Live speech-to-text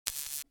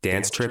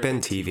Dance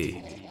Trippin'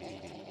 TV.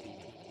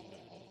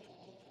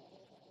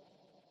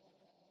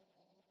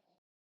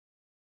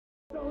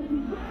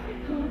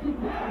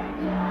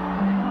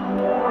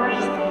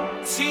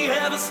 She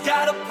has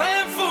got a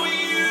plan for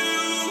you.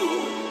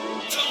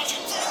 Don't you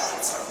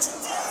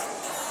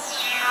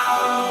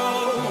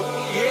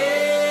oh, yeah.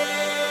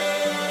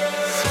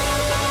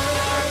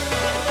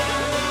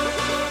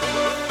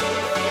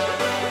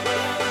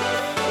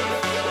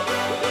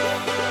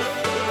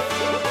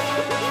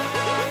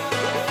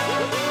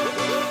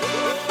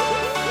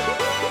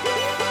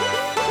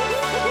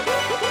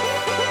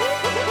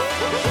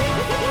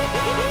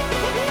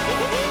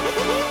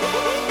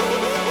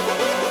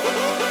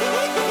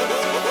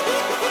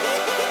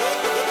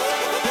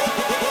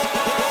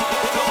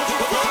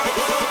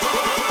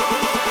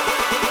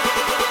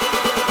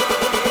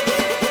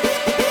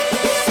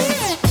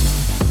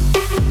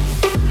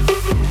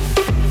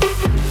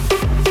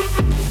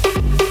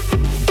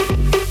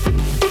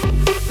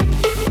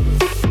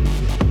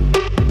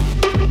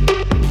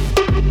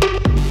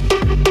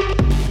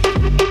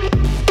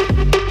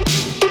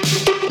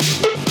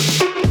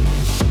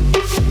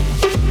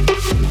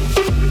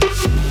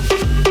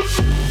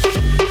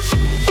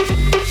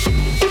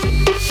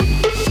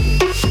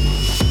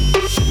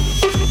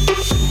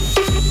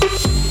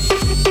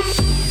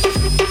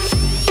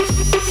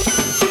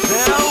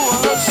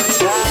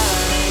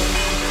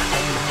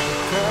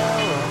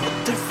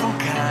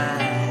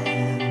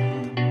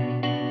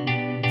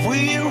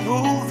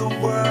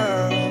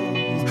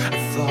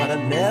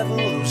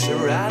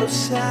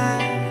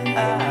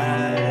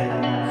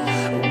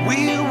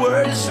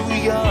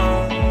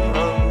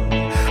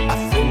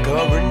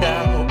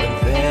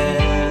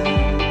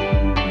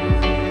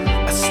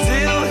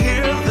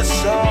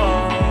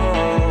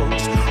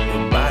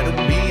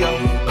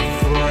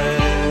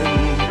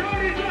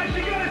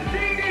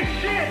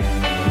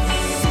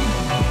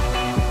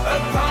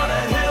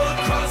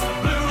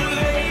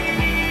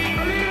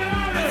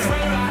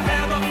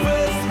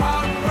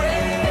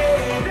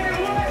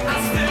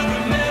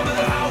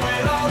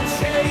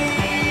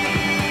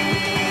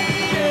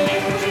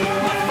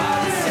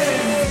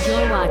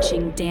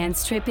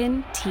 Dance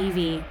Trippin'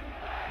 TV.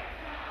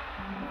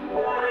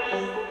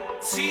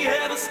 She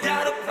has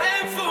got a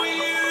plan for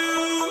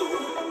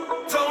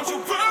you. Don't you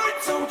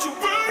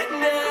worry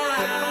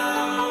now.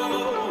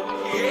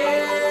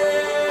 Yeah.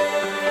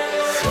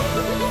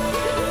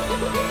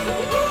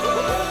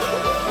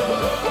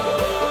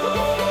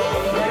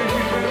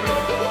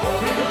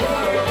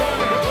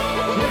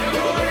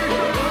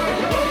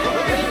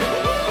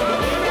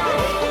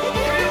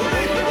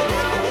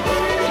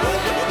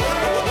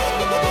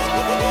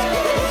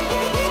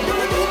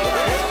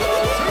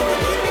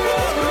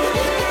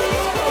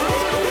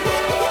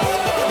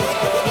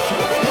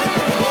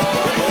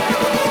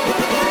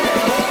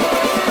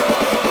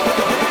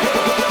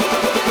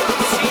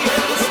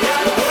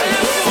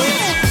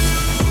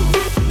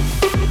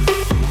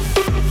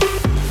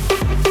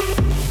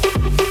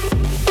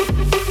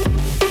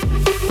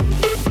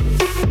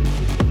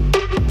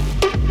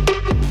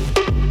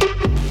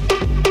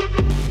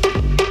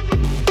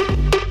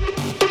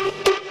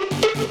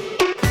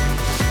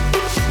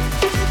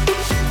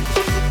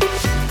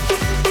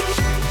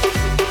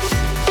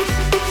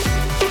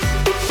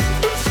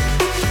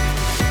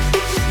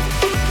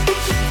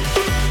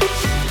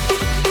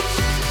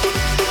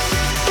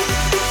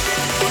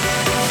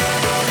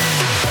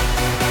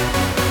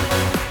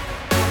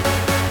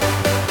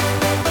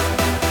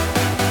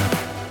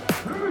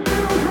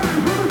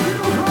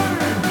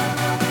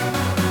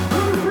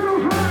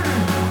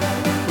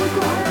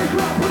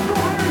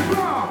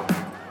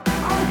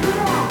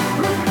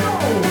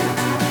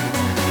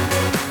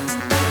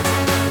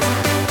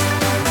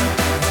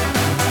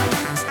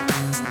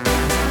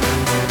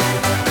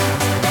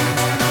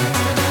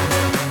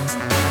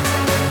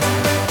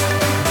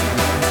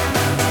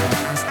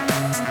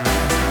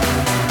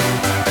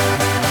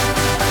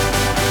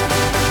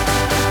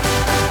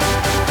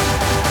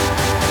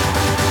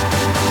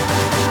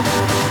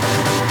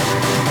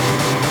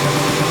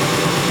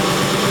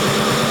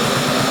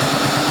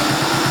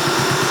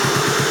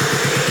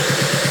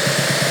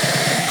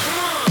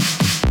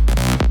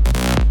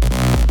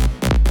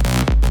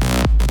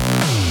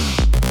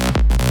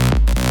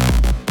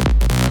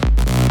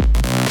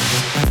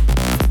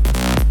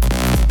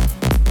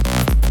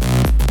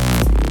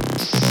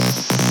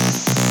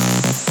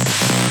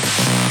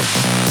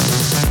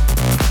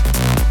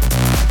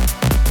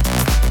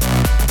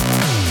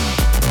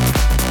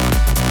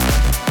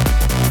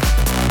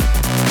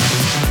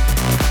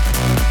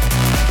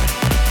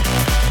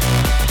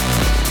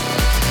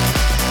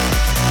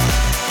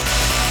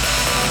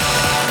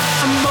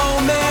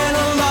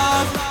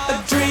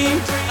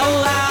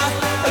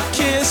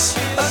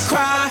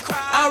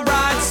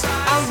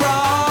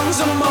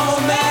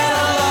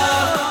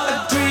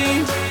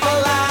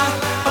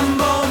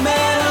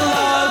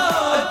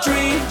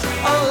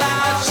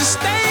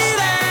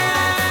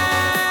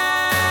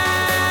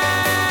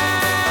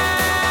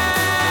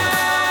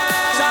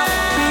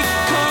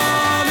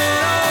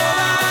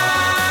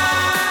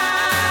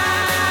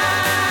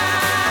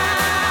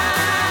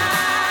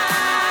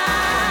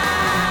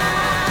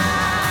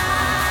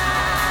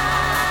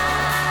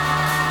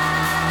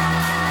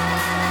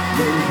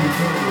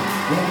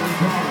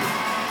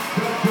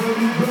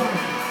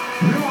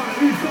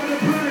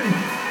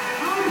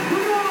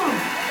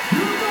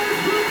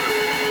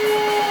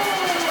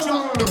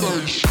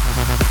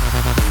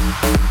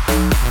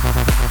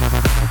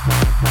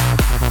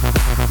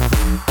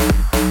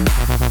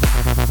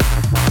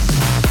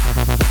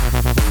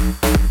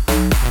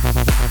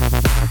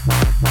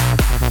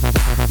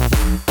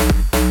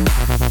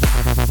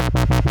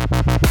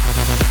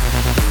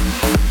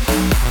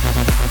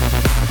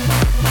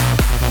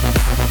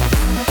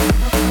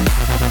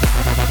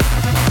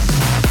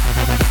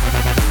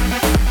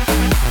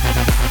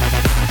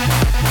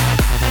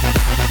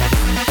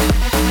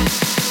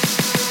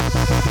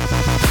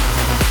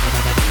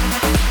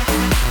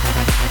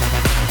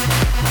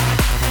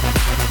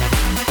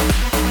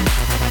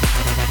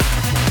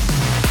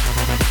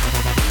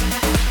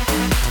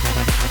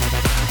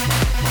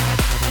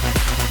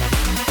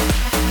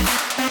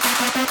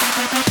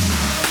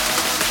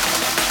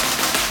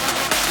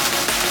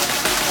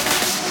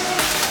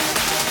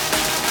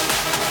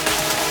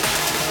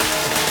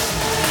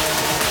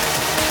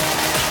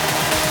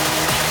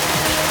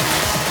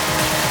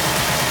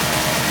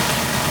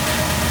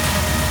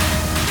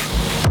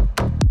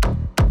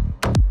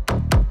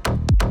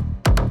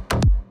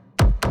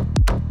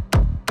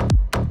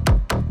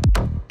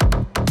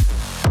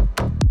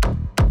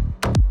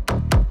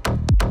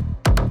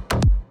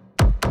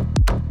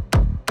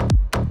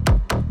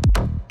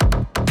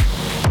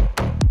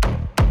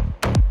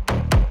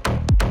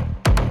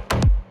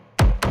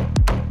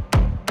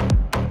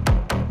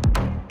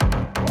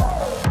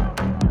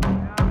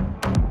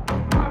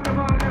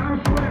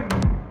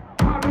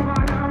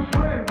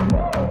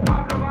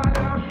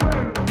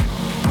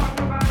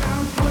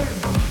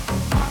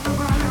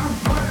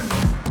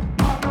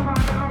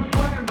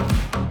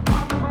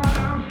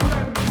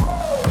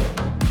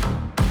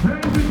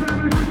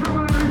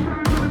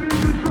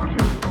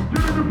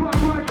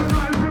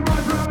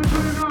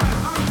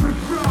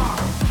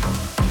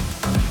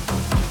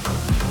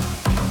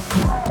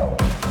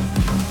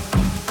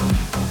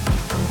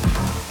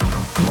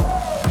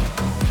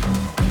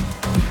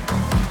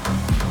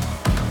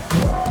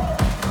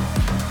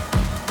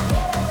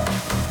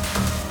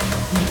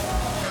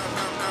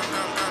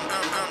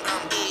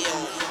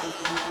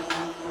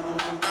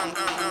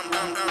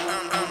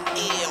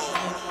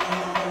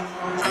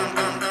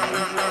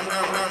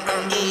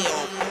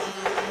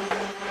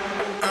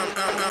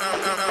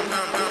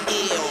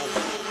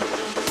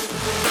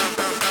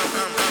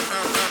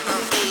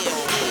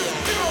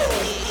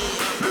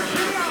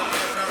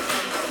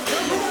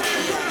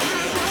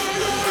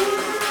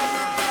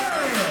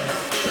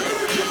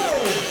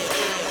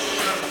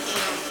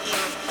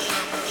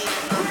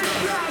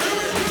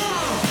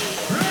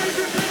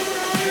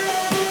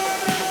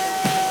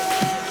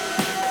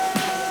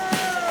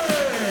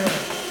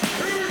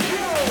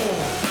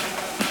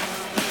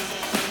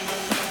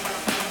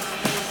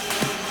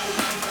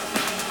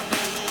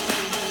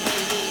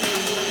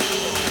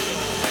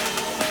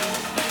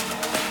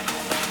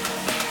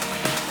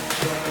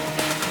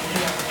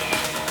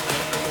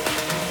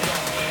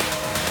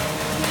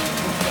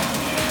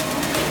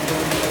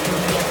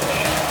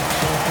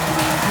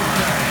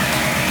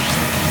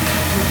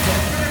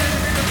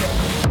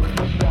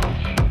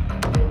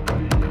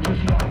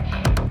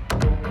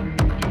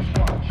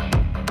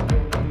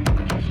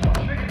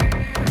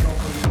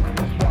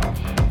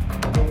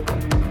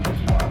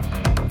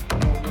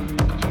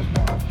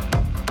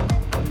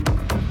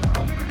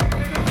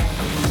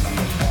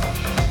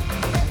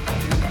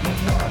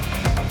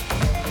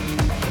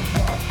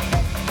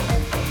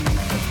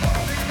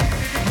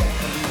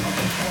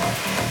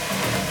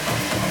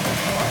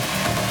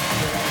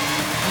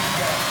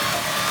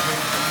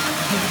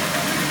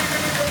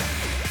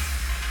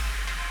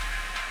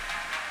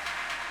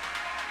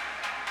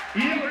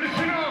 Yo,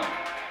 listen up.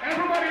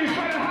 Everybody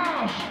inside the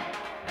house.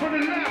 From the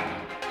left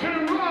to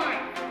the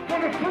right.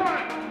 From the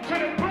front to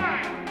the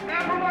back.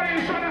 Everybody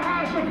inside the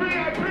house, the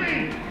VIP.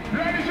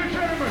 Ladies and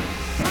gentlemen,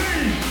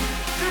 please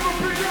give a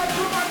big up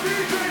to my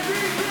DJ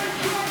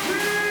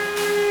Chuckie.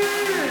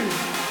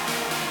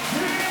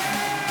 Yeah!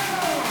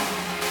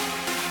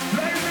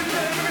 Ladies and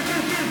gentlemen,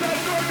 this is that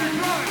Dirty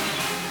Lunch.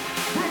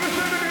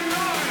 Representing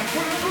live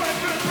for the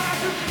Blessed and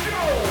Passage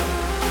Show.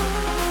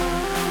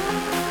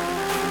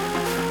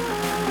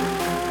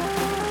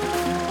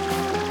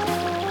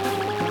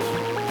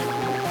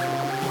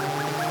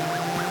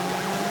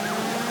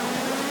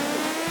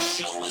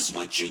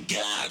 What you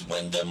got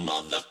when the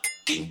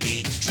motherfucking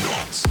beat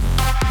drops?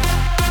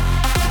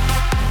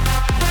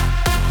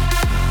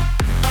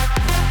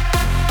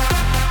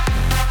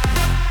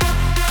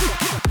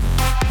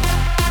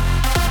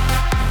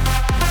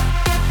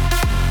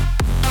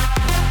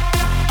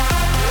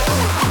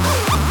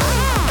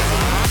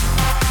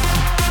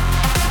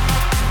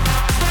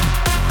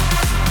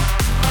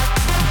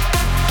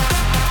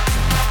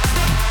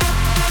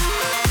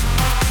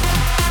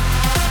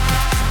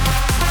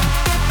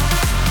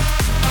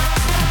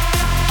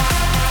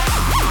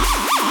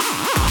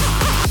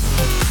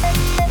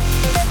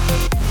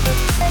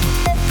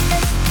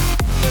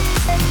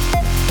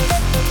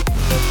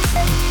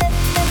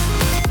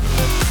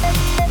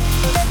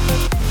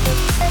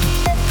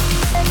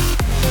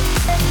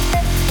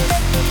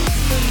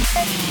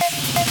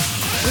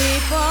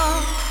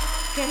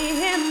 Can you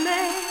hear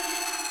me?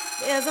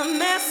 There's a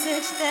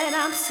message that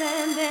I'm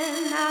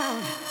sending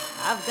out.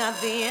 I've got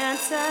the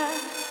answer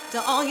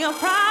to all your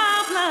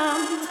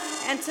problems,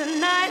 and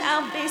tonight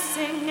I'll be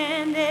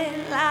singing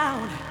it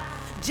loud.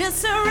 Just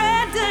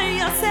surrender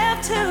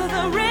yourself to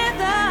the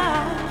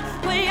rhythm.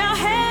 Put your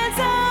hands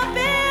up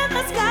in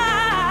the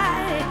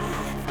sky.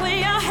 Put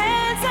your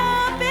hands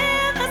up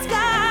in the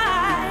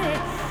sky.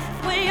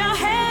 Put your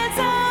hands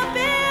up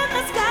in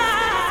the sky.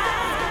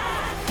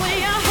 Put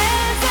your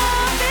hands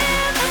up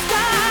in the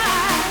sky.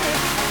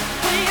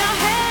 Put your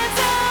hands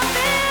up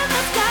in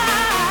the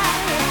sky.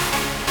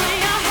 Put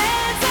your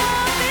hands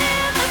up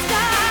in the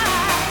sky.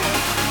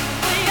 Put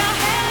your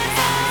hands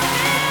up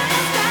in the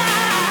sky.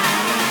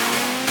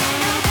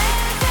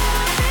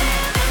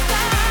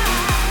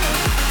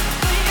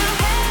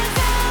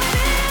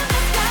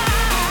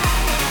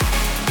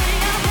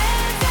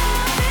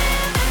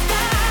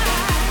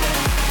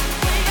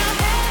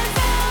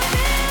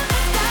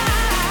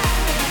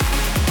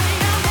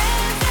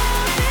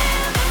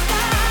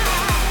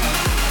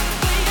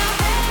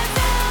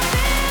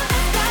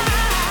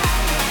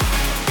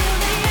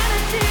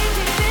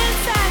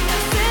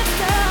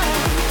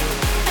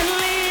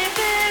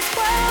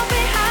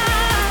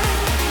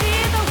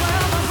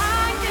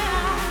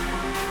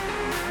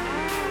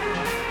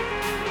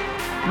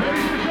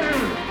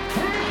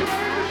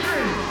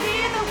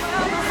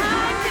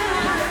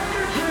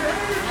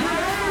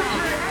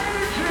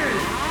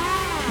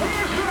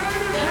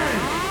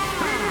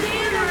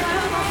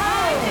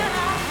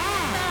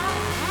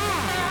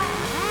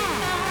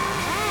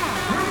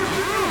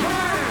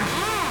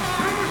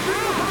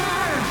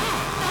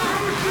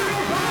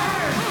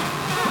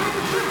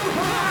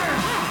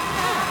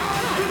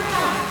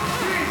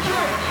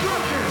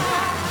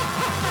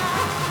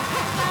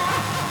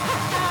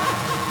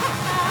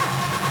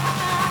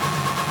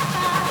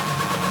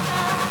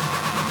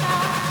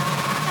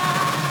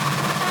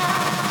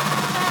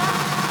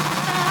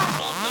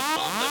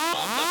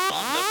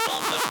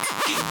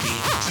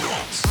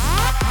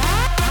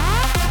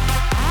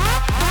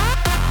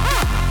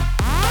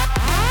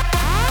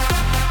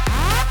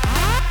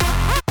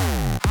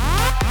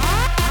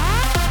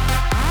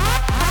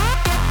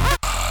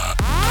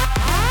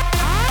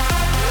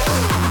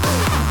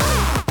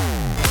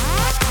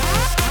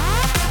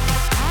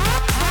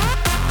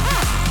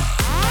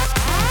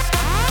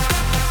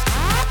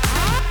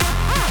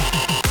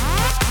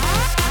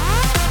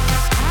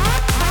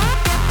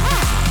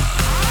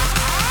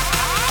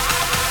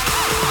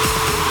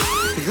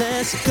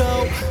 Let's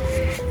go.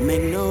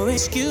 Make no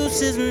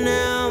excuses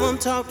now. I'm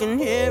talking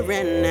here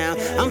and now.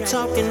 I'm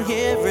talking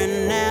here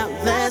and now.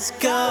 Let's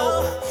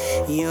go.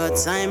 Your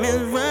time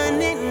is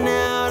running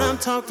out. I'm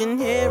talking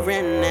here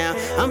and now.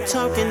 I'm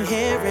talking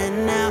here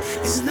and now.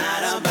 It's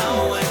not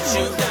about what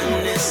you've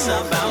done, it's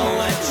about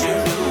what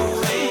you're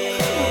doing.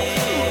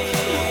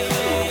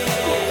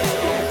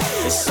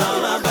 It's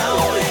all about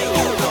where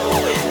you're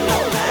going, no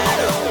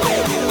matter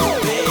where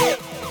you've been.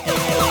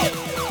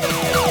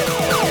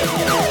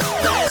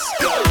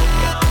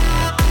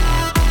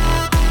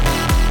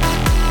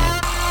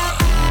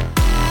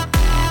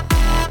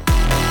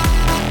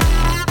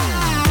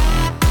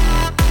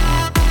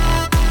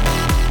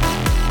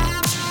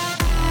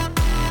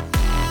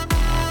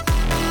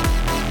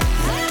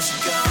 Let's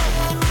go.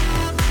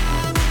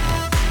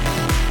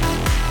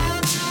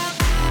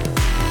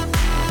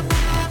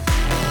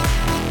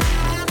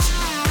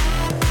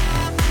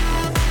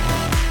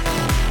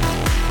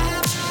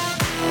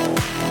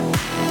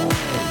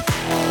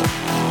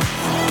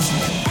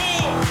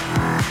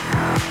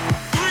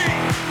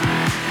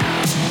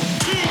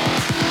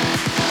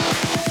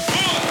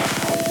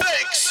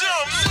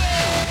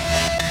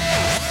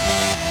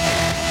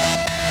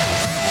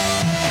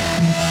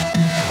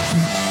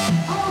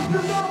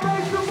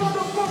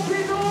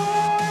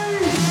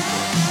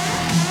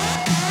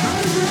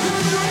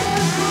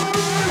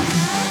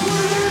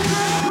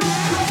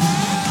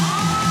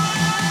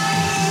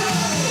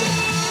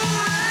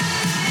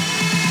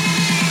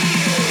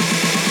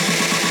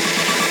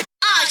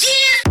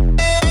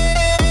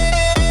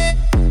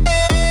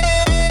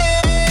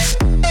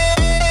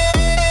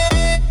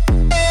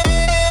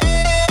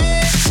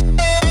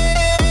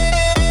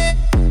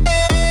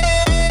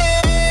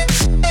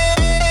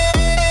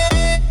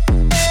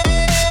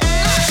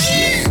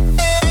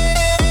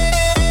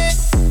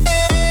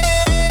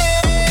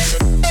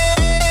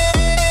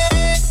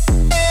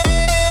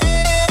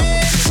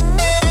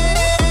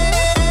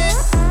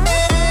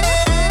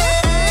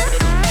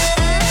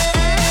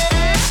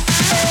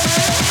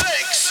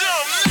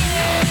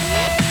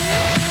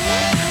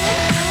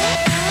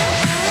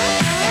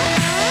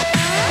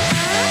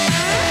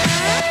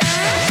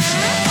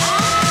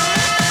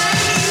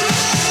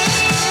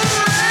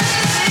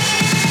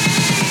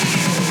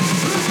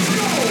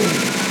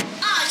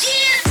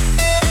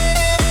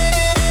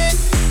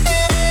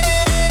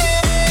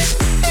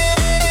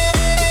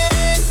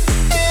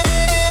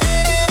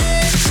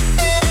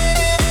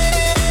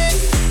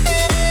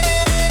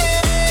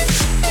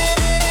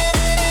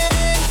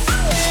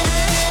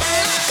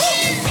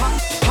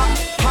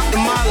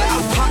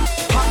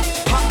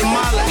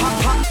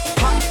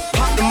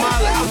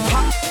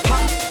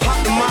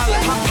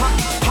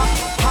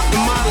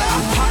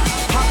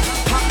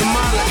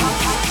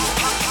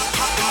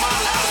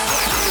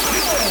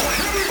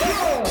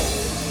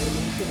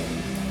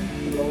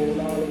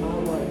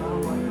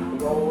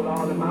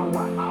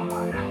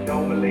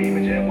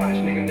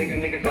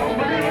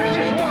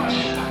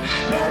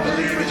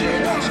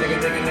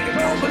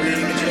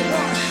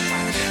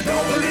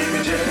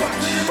 jet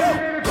watch.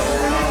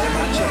 Gold all in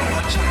my chain,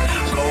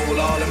 gold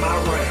all in my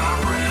ring,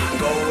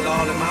 gold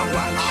all in my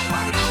watch.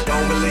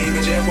 Don't believe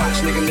in jet watch,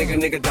 nigga,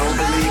 don't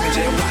believe in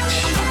jet watch.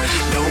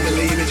 Don't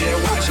believe in jet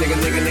watch, nigga,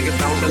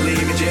 don't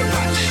believe in jet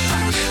watch.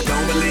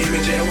 Don't believe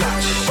in jet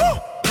watch.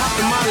 Pop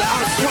the molly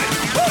out of swing,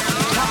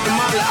 pop the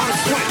molly out of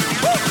swing,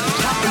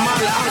 pop the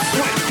molly out of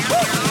swing,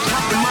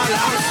 pop the molly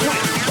out of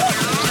swing,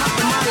 pop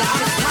the molly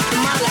out of, pop the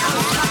molly out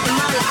of, pop the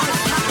molly out of,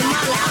 pop the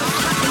molly out of,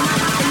 pop the molly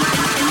out.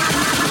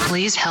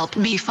 Please help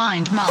me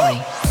find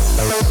Molly.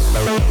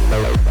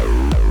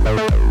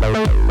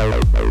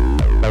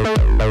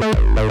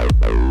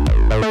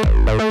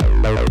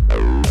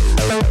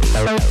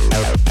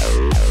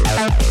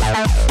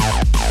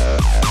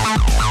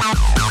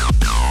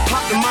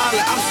 Pop the molly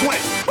out of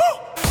swing.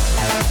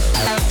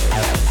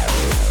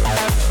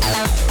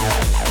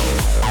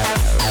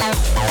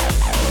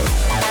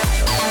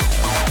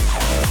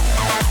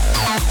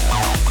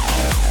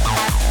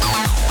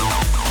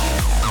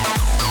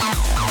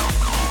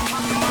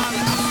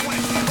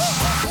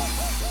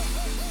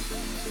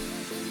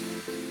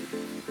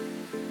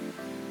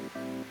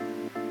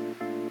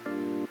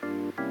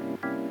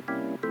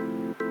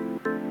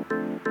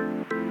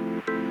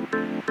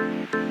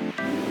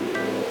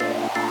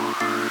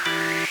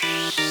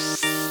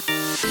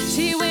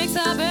 She wakes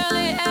up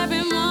early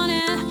every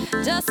morning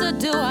just to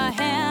do her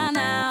hair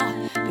now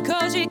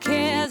because she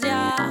cares,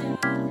 yeah.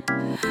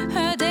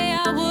 Her day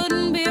I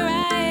wouldn't be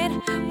right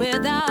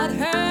without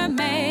her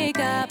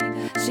makeup.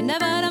 She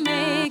never to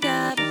make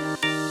up.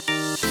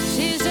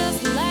 She's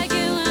just like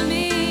you and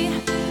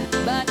me,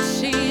 but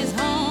she's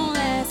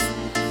homeless.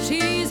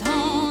 She's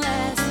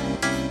homeless.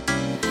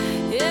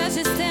 Yeah,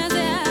 she stands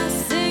there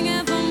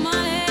singing for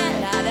money.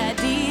 La da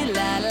dee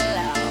la la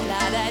la,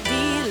 la da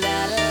dee la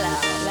la la,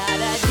 la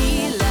da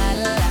dee la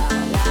la la,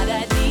 la da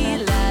dee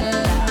la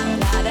la la,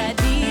 la da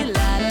dee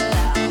la la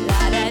la,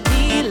 la da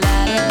dee la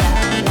la la.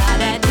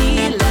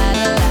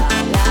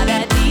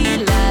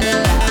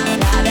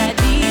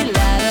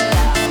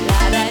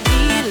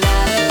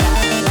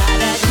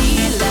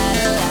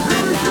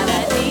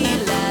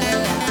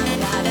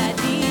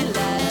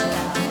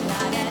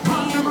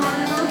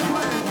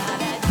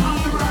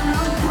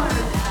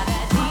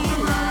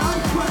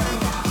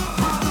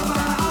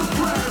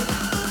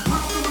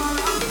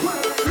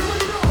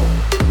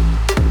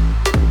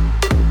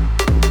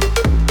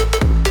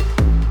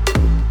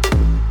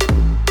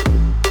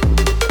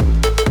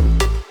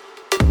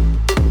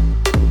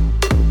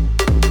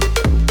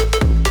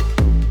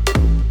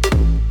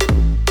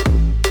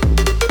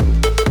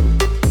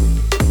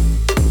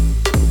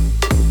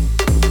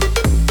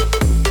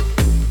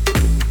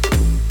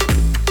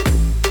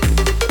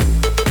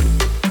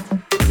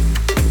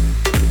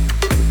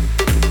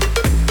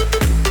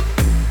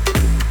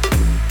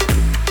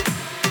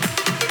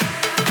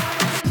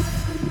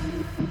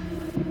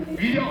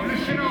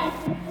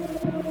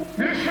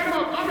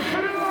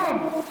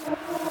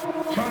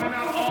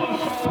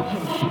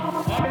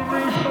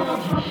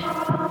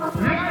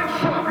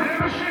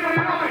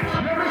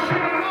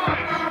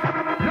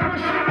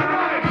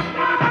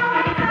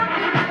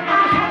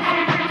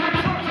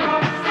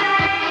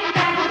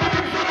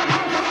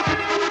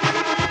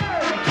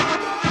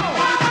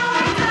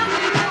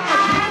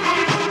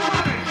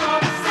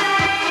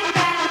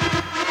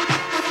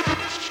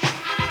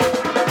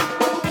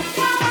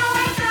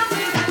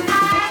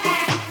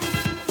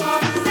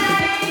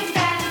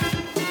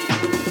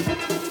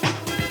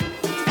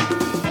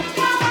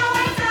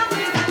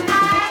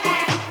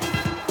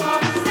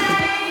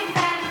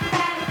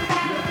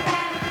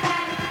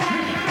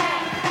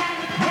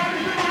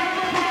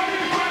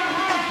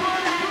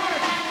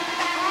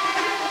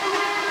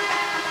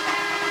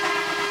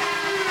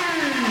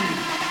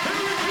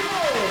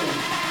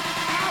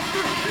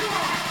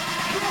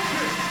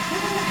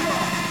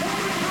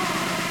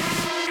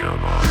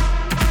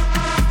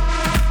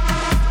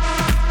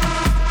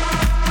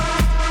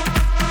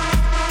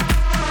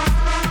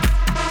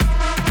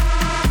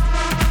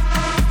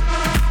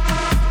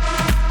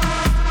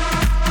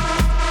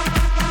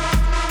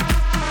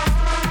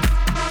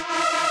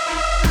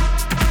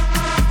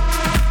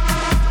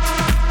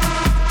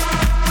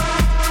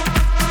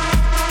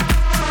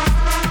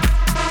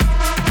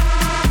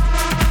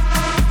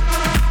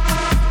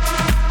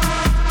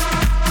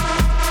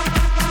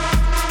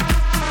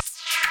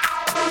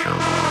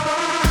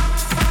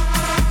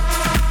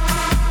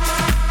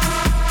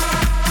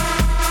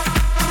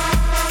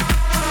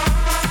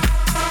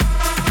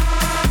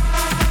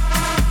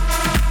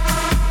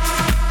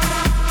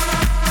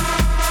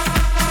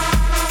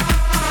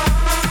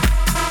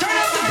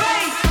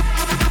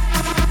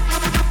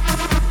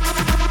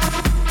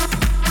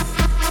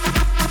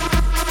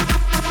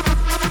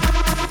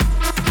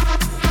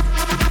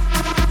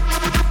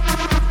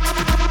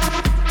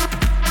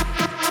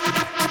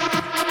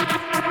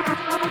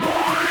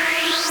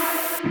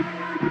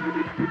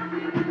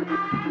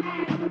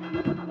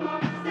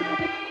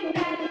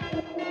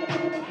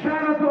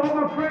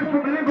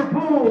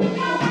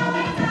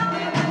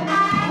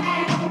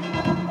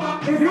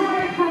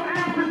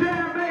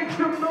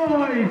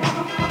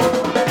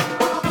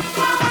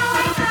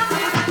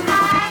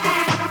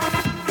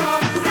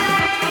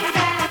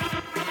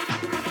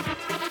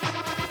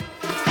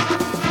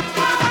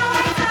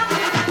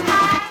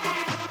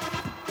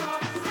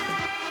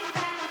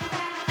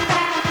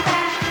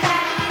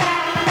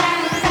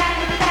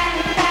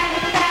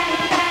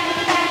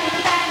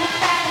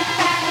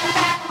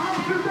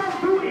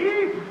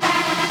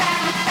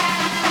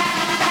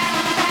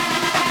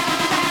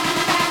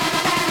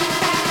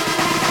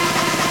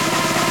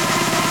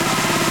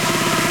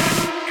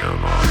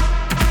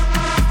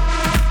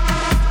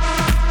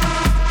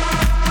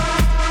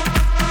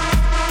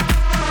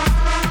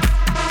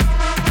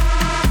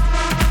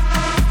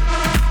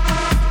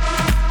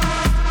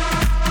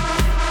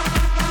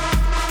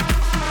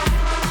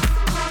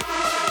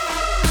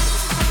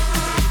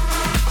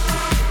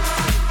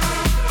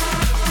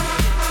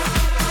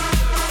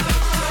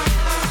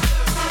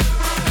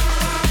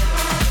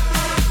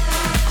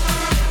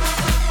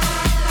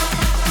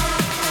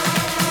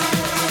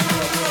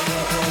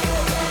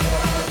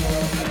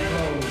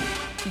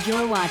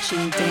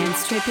 watching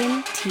Dance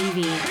Trippin'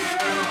 TV.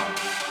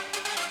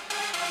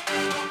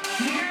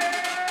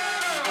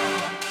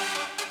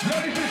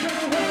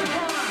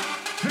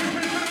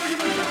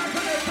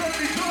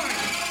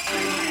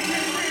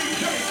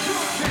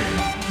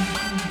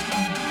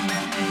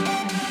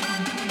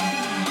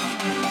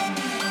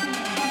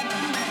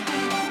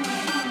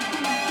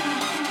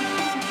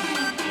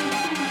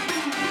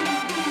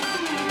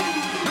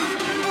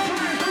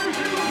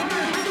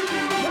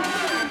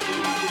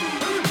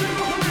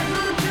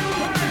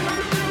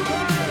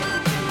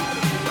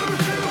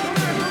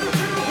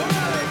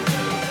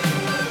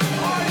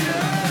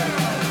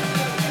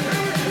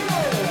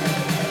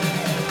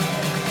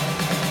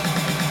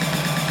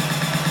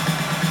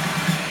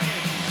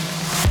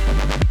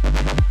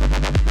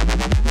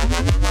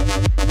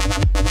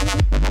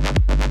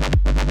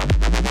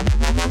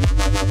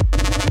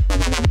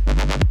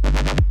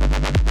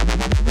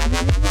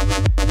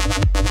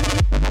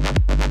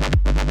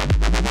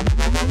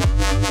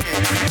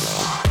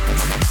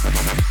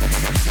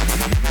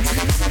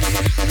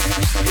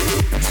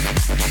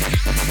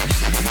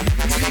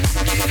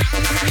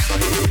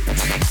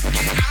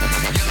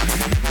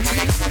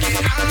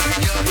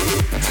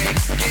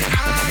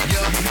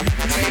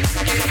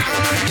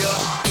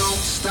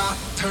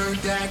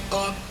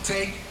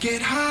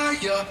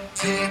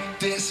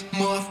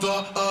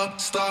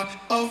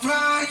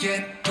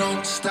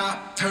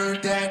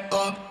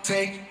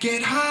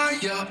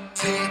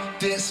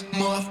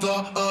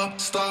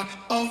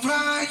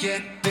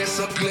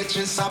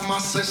 Inside my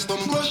system,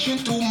 rushing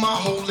through my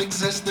whole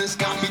existence,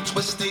 got me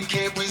twisted,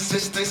 can't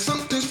resist it.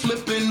 Something's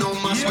flipping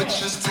on my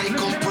switches, take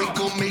 'em, break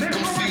 'em, make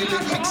 'em feel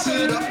it, mix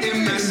it up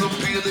and mass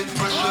appeal it.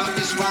 Pressure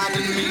is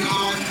riding me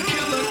hard,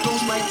 killer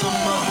goes right to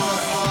my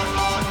heart,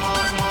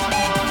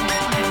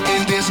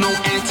 and there's no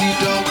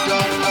antidote,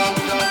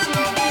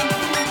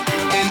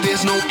 and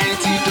there's no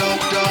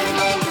antidote,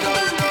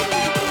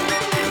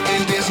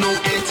 and there's no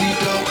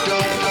antidote,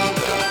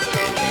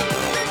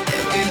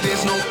 and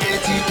there's no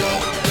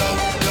antidote.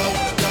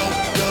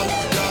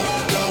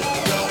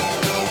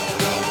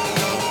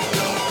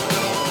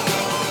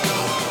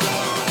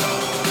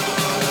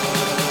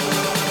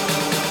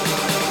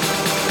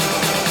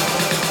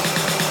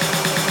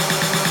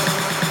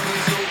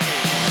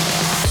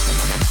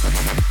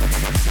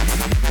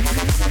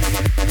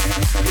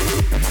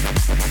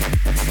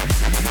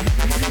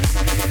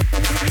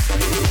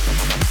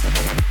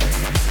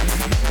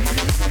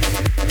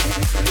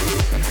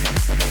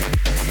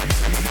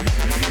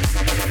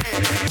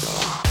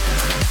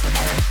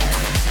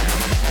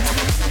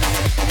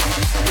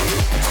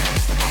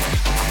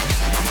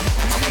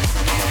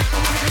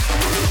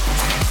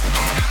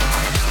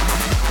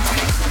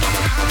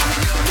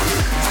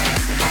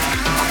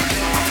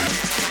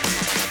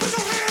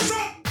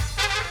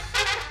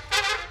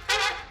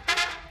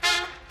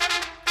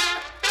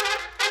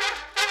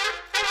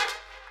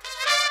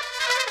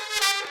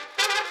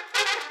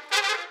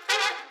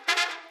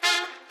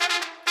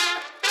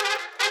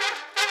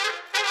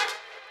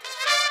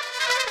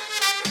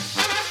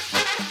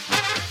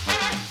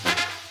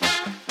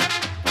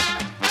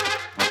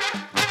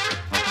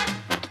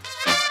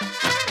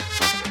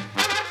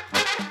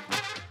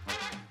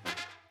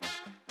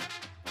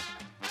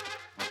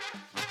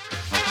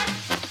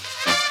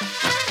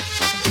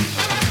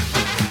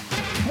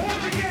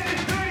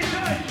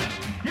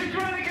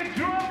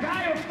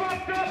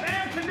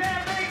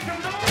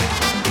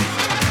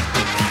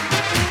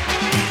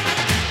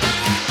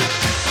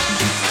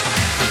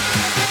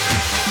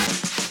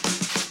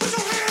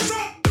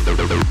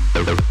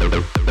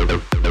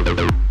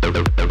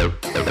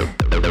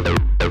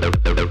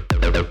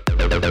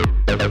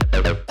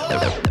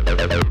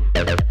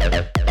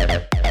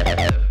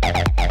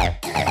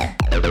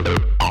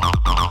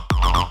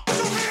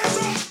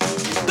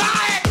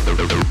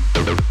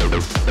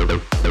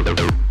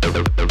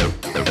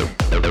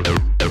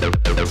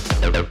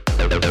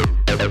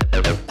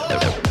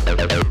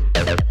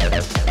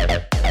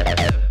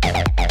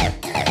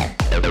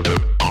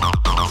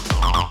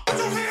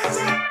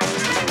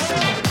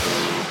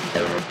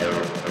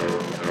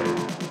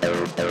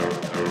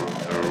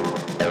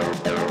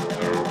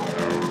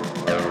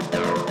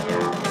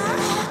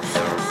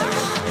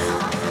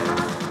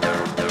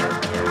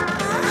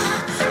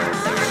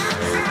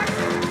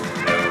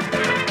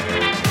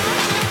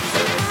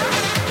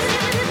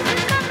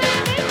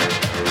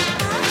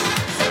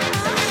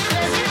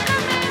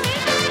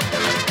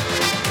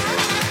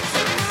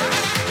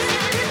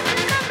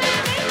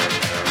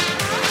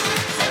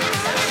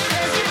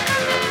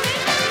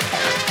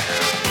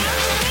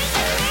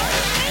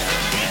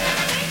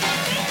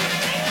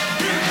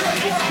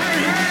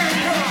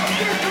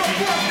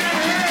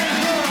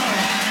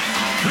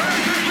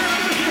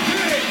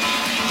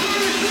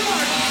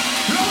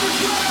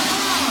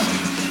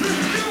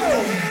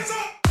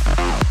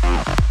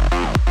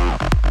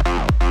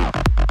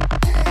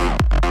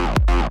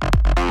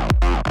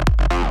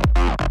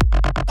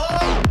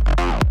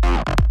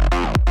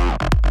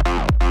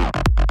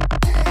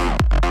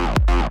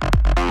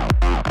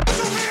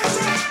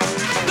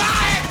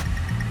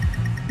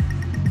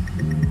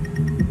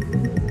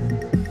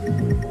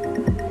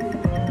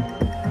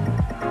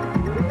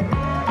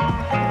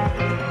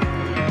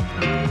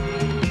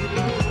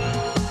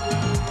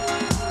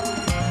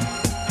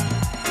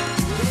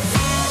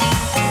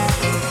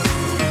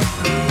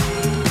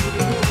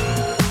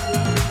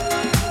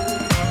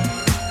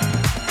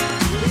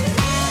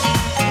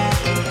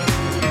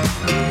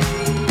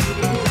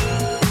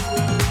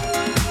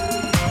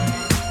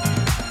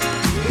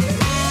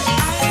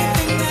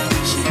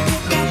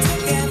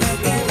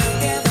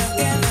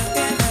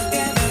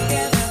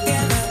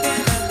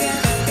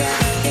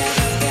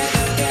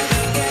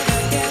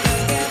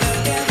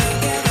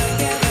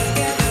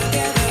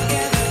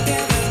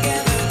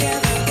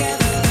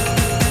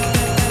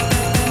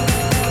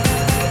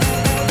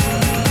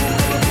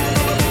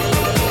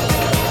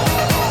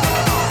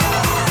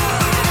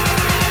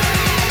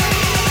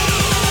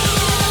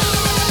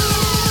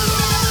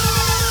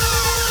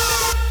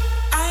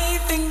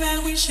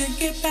 should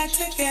get back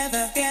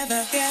together,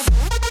 together, together.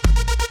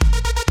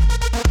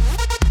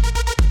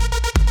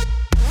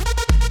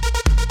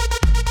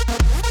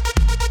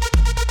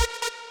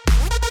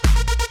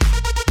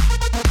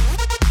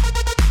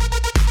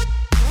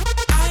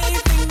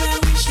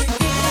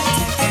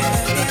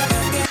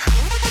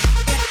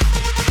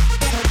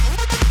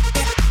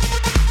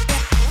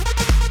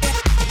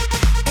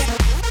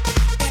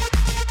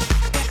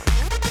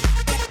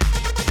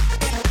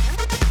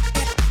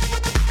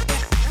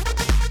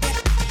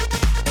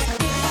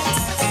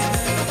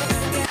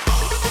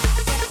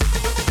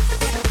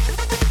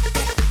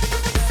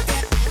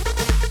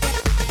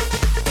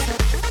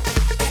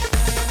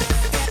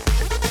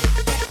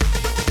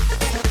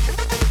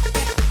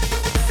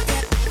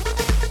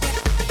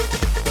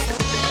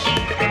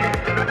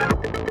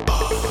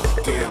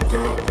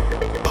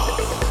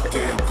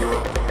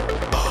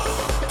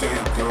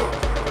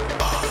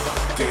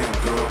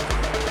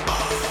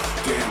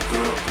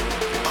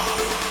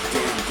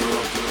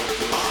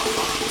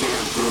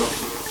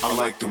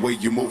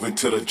 You moving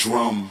to the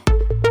drum.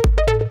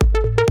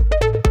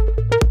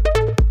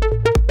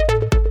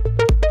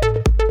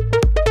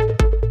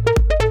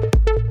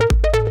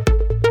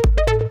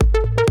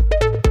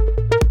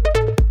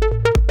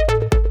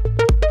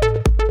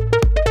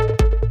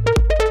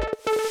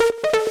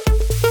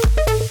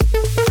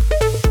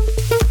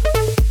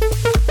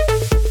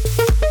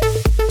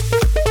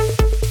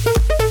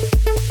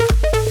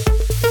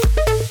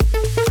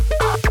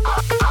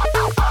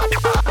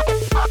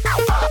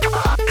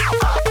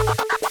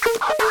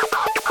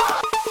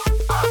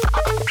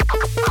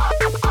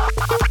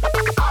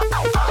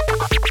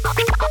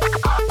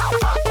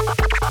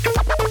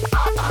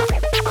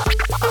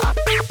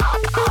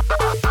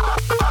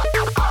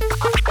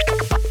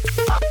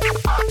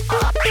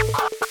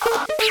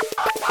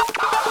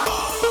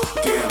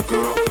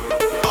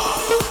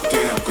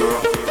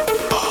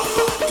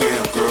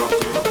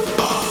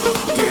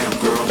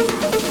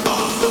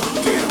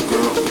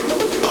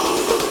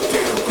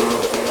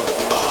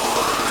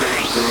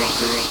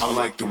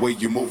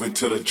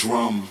 To the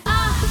drum. I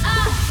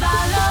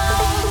follow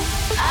you.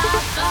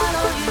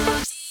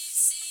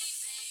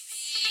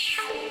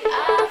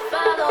 I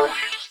follow you.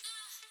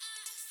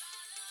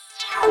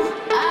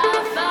 I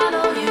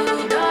follow you,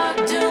 dark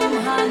doom,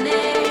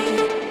 honey.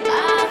 I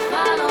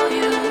follow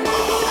you.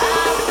 I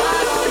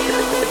follow you.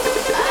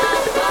 I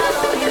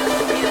follow you.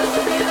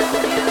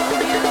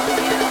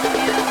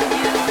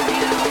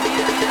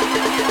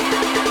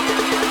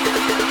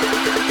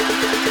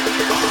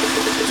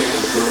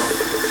 Damn girl,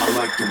 I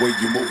like the way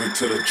you moving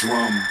to the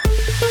drum.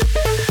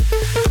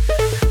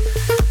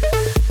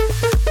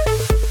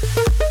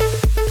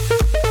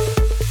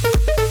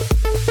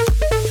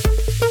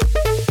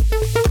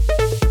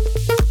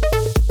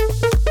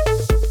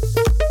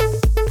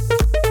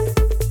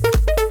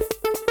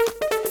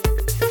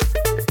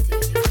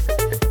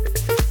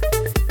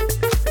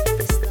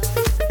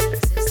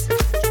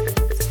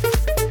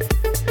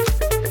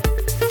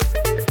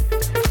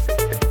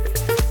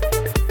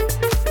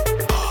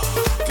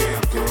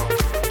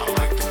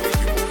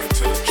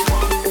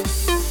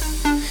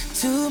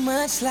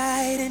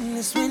 Light in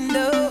this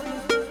window,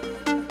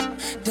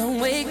 don't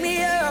wake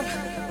me up.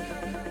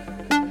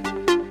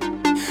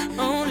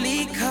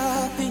 Only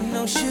coffee,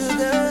 no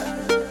sugar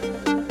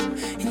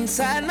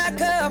inside my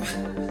cup.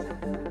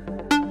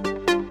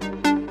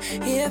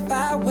 If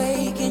I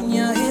wake and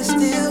you're here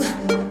still,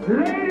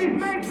 ladies,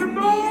 make some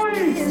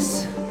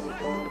noise.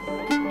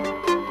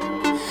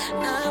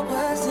 I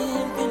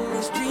wasn't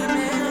finished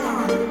dreaming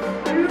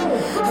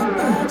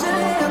about your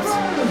lips.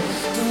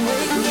 Don't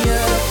wake me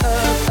up.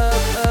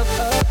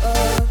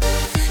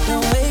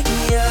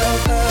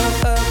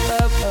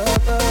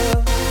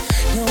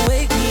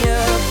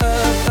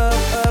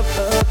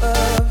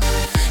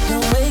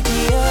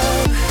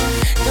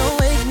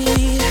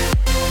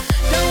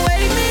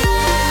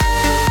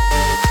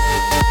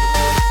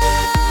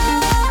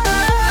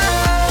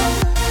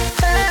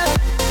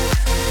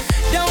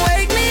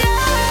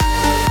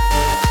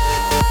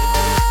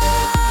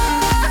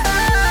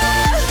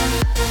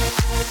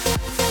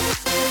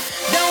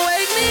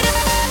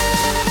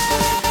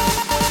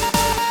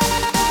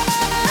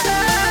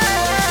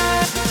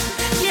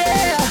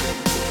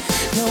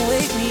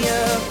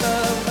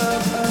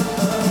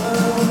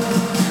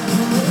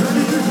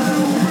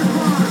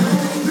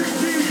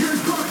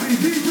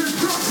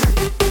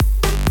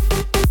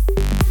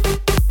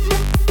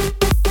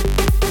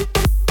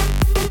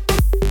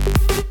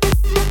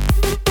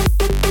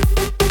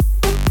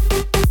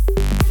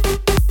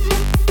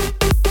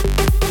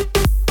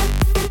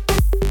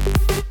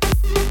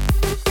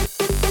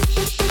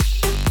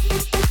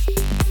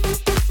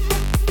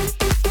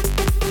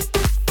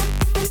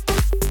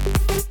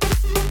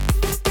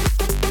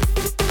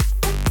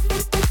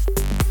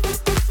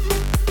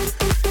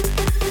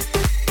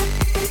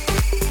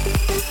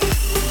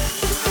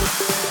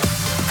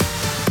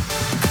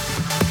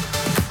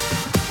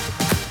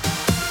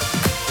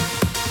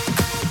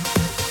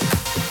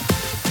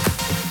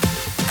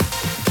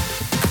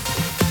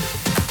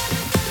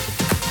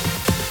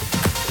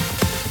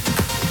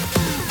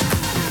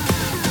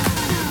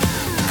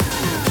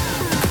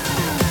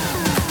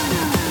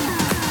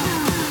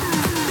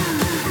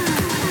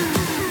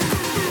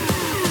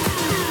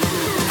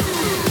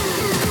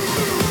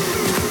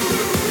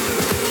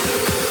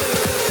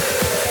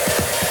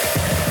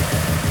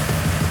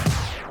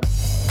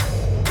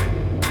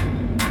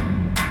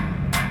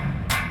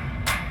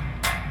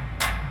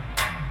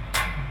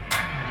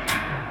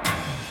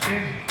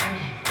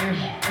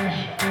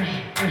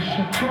 It's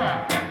a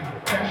trap.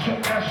 That's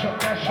a trap.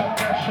 It's a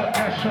trap.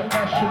 It's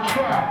a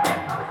trap.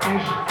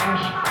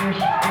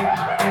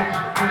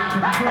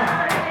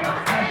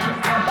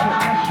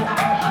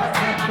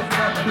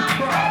 That's a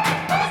trap.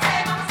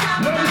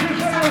 Ladies and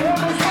gentlemen,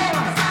 one more time.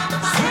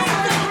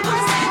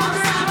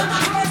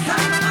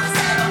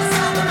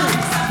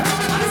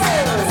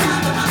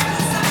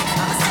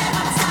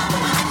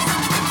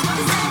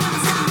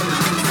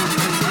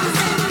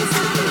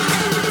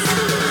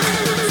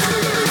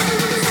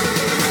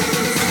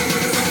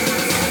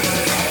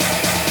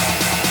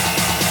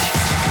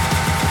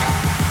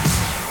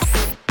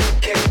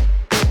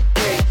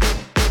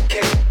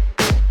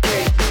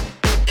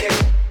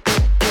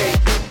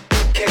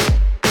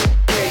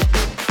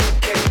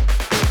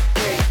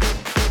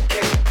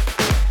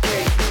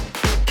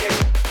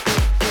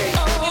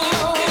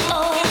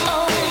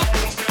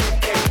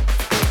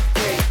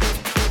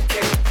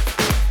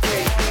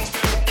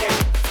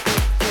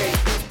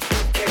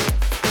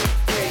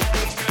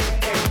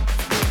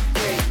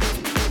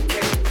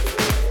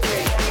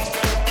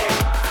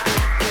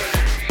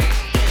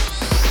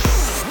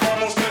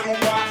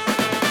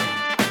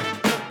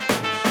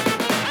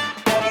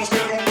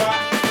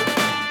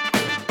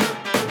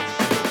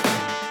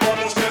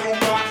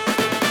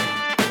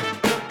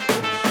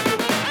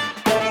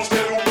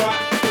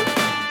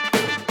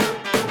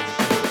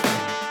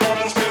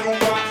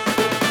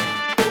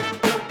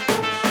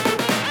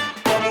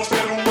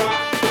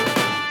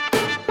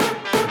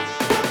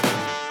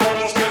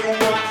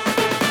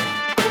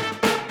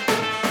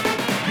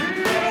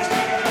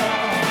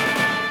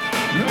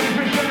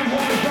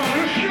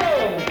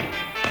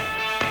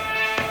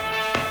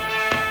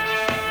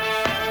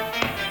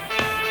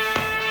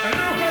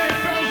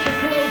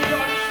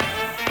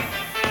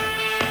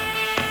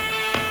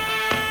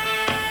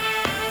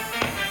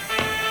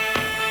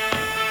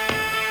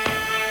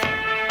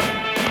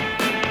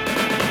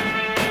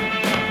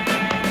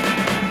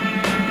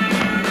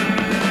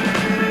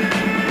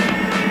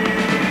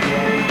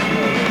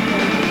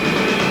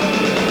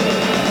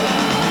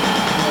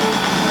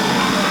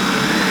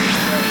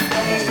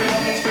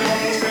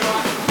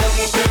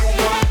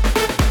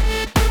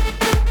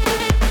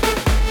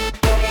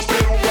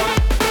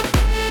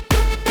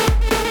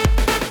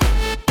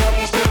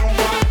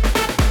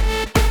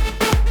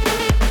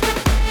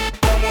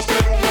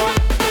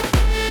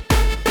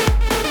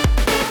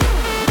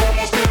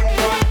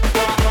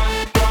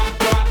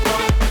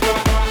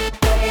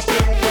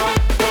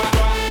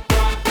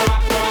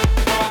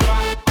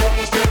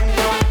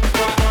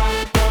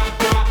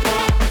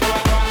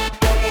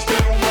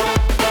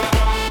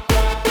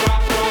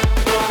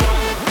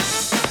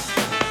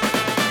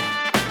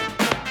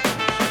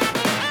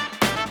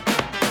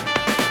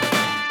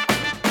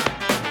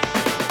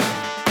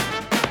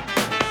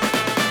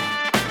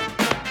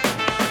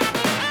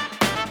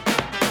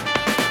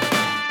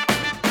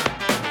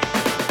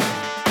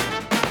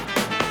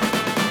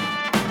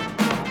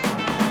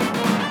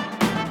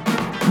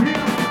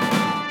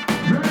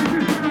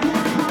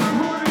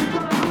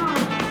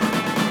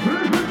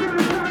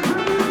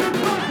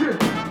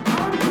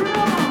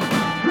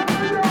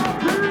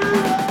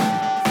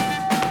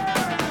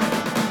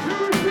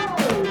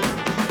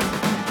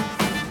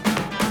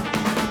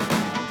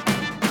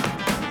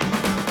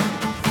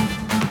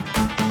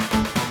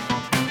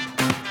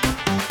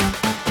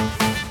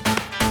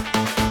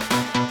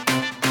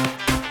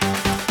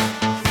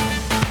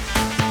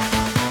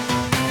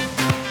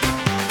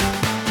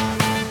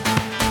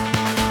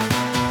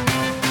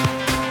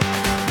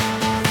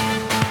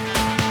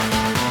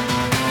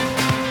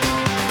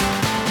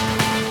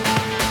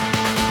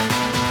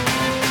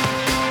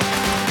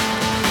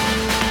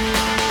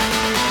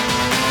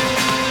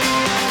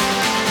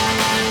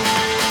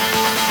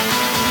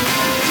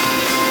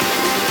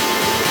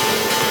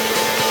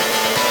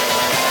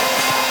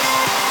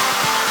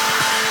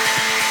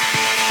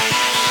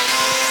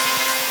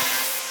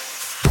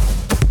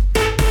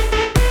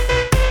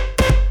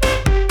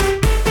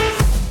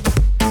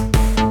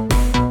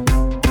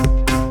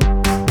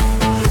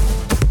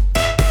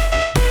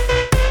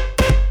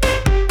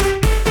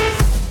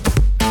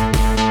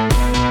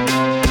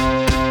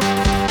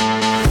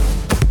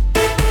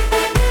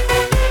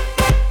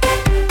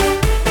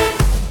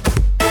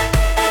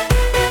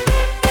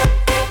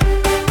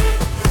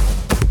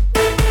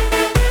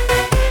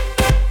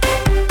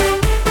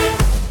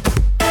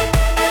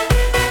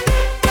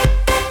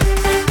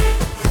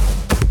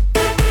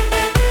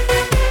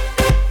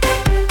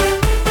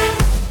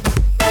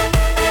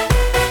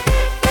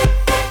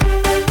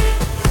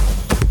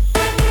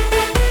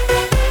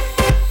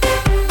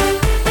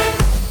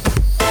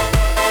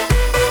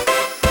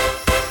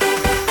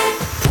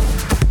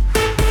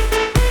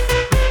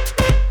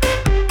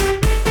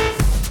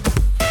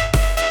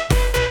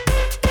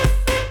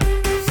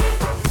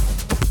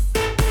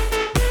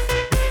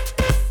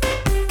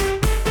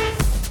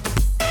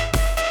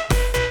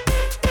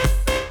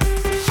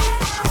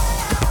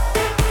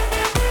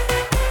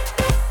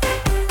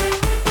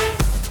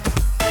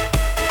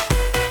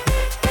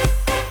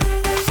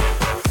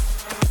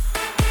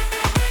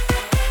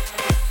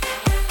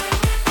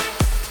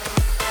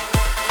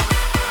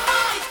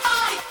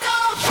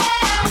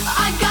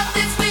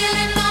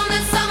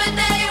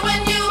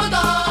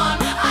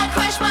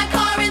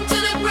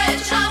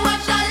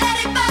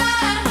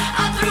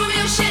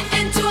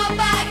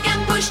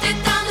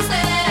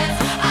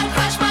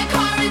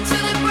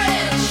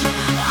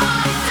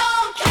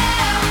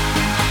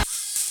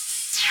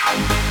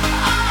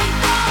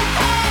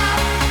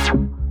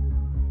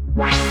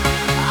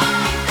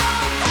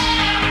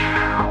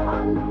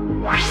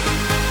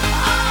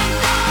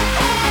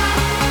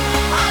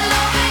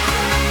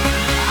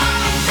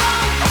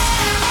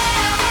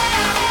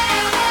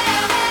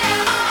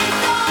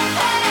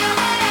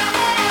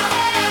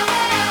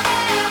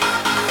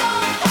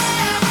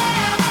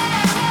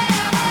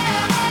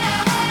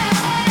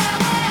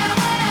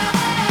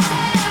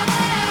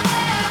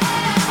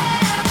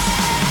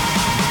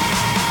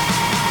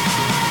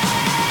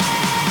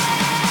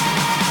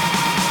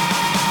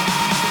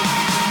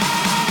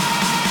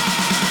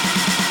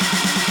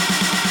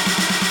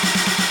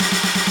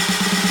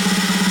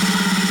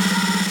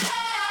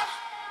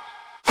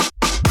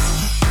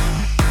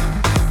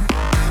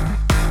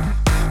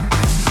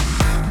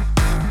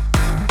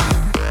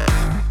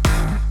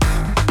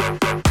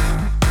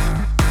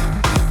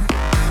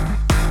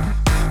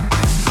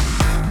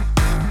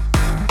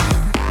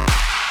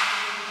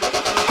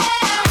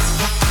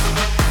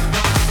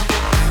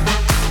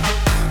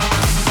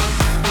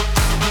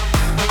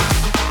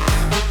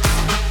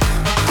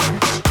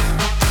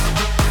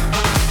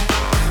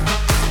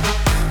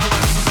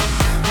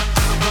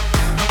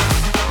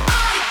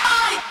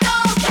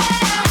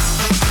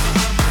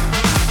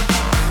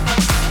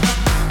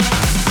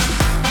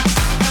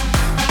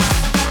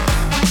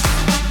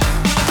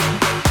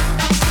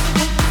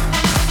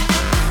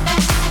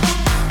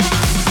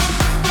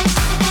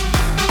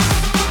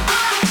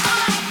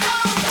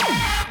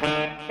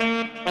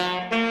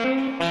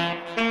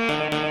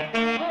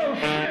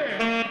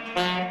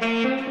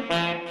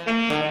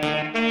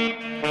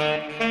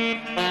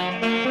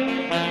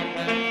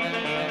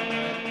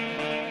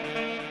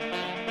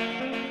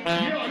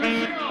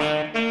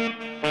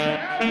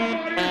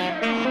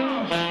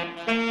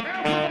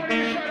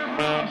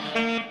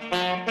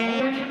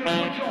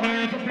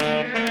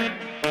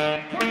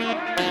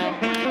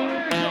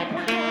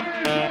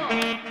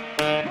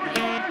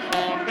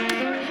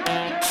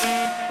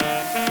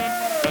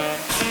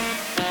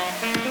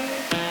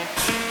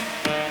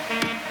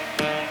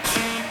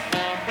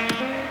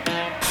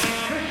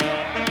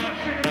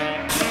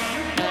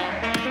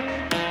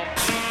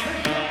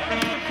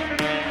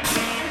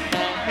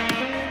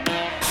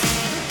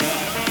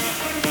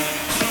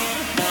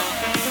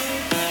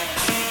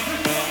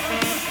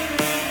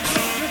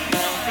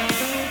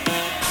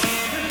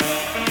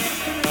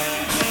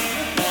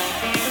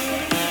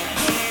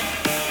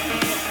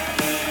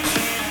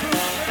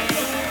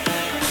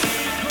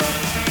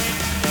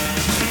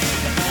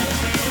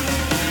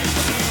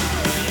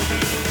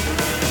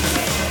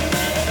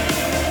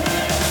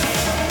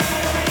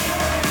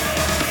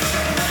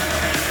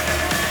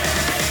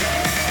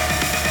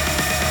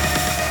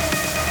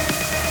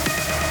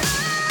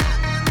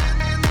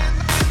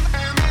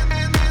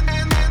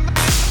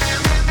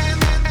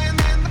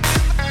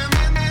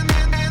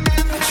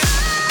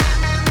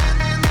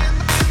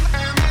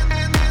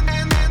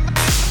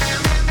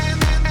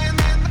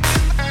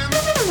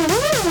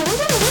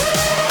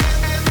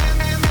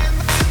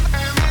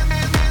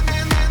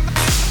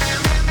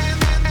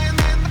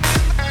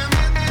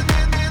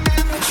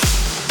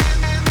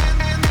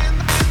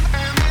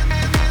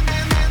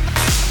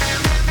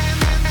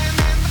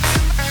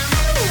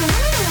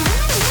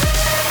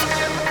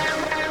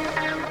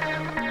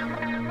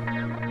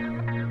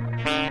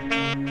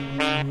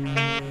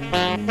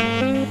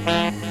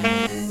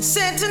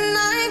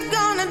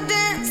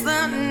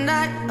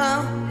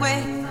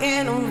 away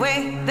in a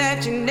way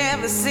that you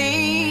never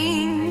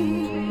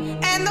seen.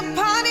 And the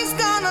party's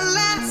gonna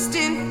last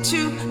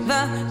into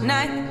the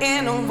night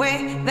in a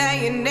way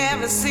that you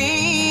never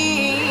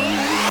seen.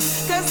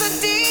 Cause the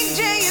DJ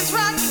is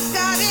rock,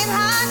 got it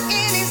hot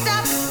and it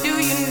stopped. Do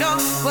you know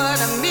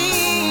what I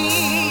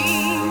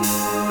mean?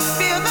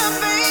 Feel the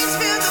bass,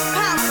 feel the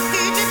power.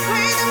 DJ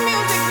play the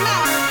music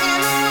loud in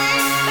a way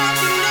that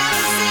you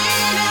never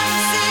seen, never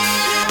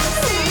seen, never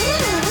seen,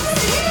 never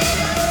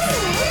seen.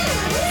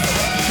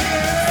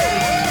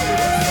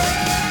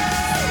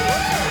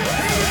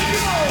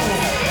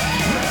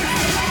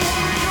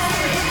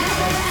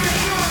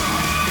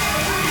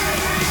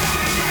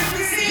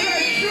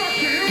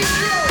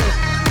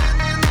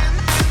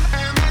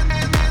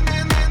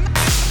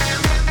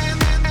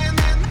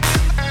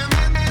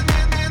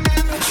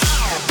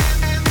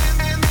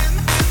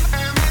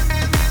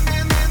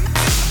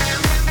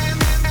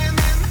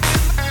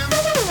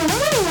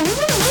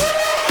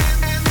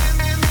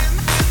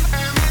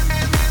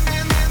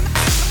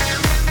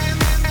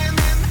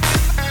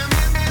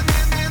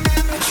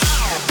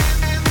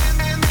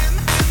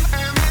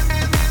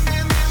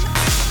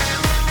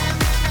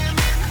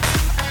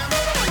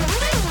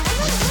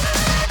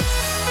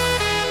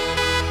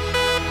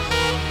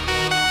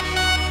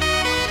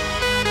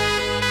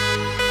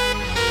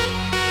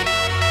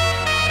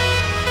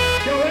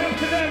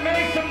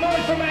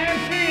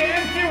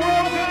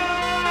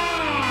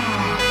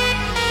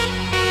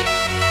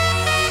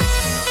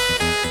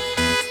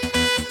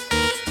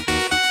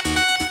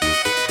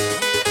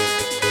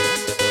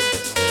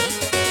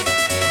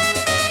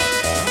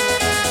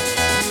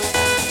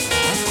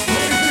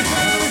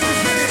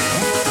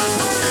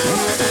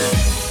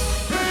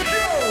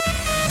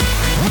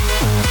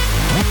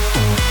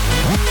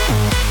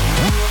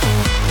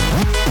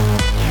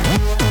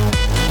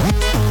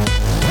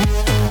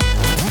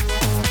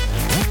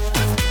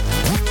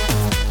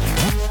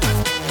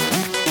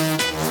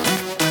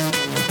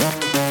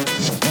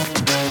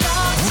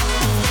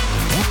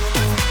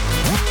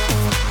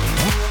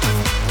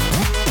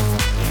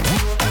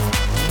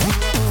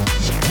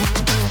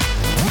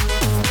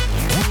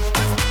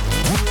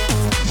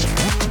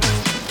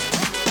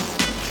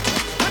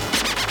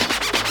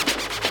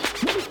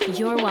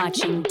 You're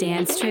watching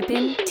Dance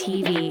Trippin'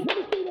 TV.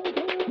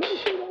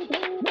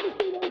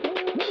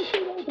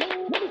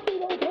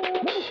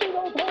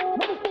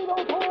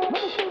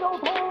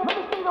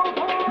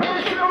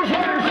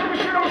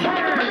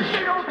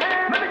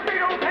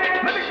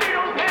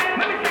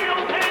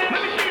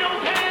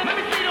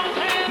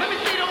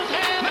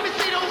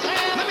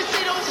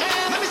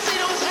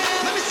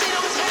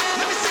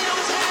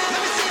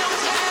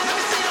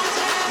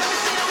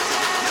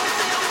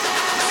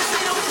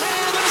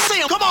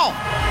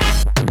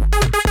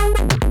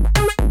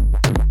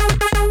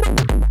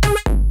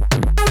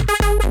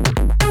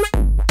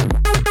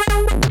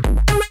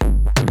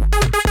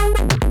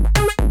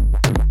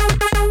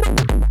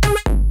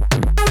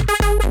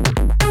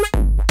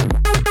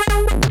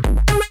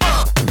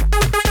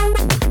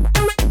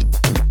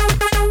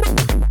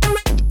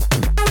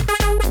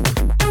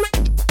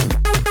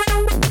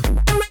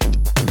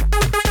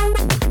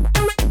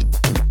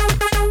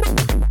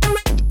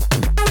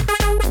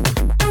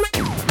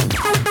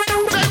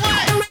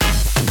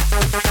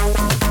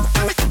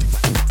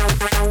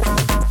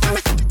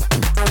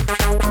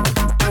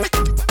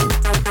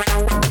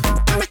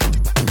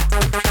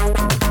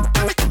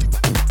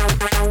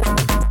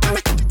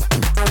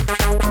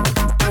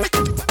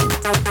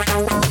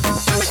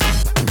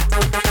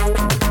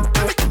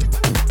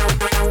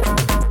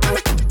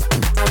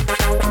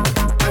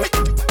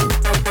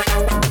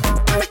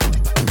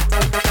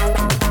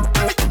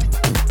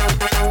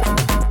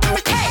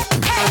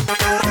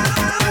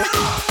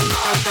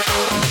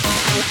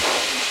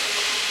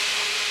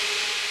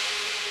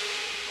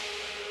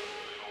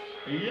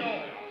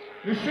 Yo,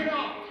 listen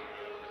up.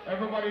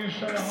 Everybody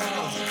inside the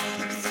house.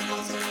 Let me see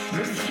those hands.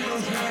 Let me see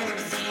those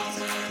hands.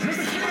 Let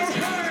me see those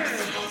hands.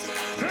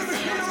 Let me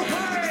see those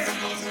hands.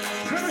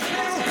 Let me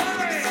see those hands.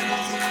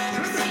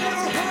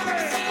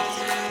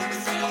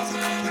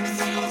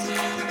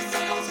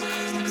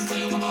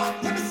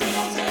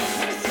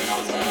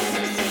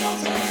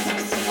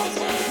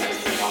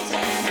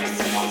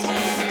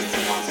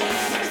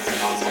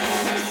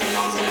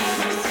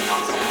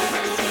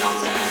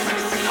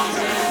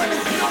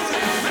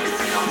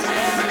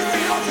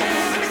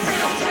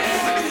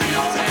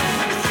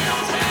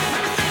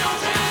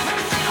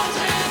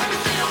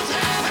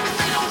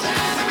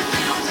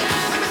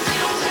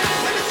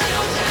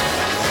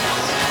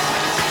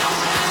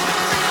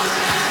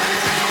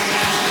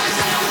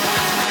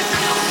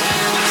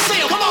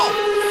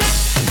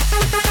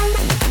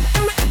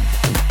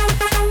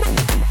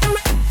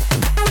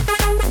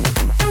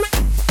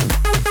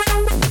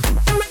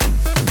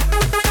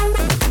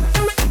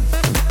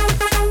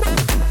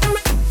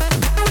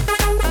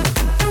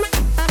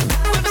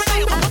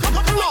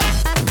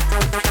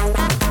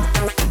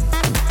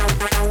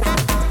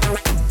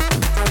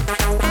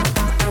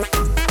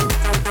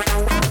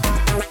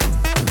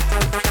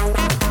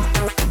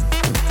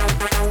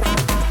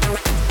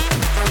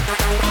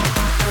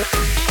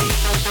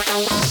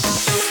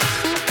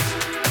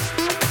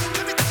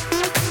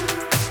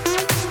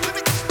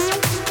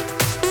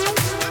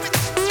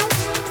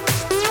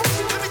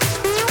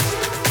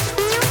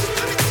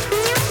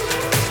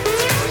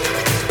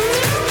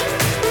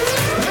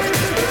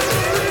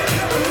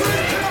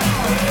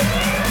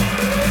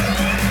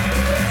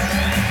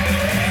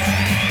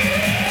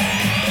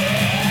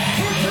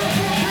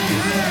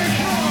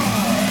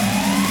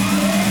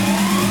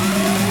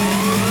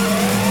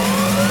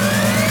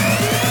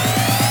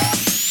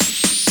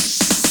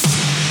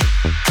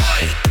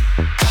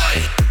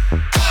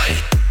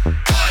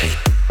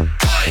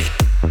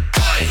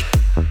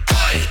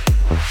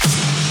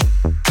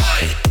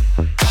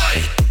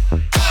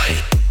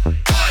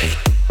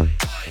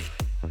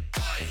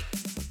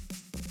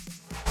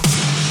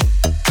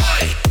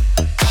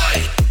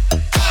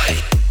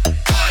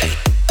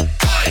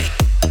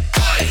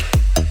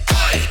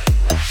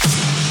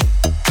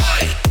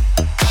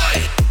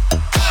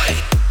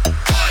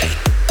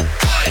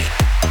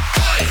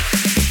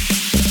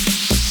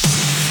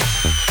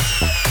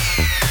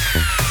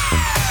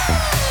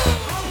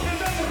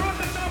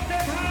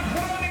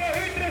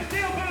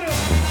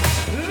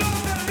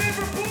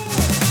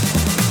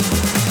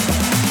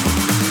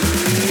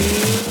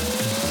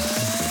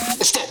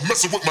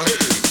 messing with my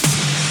head.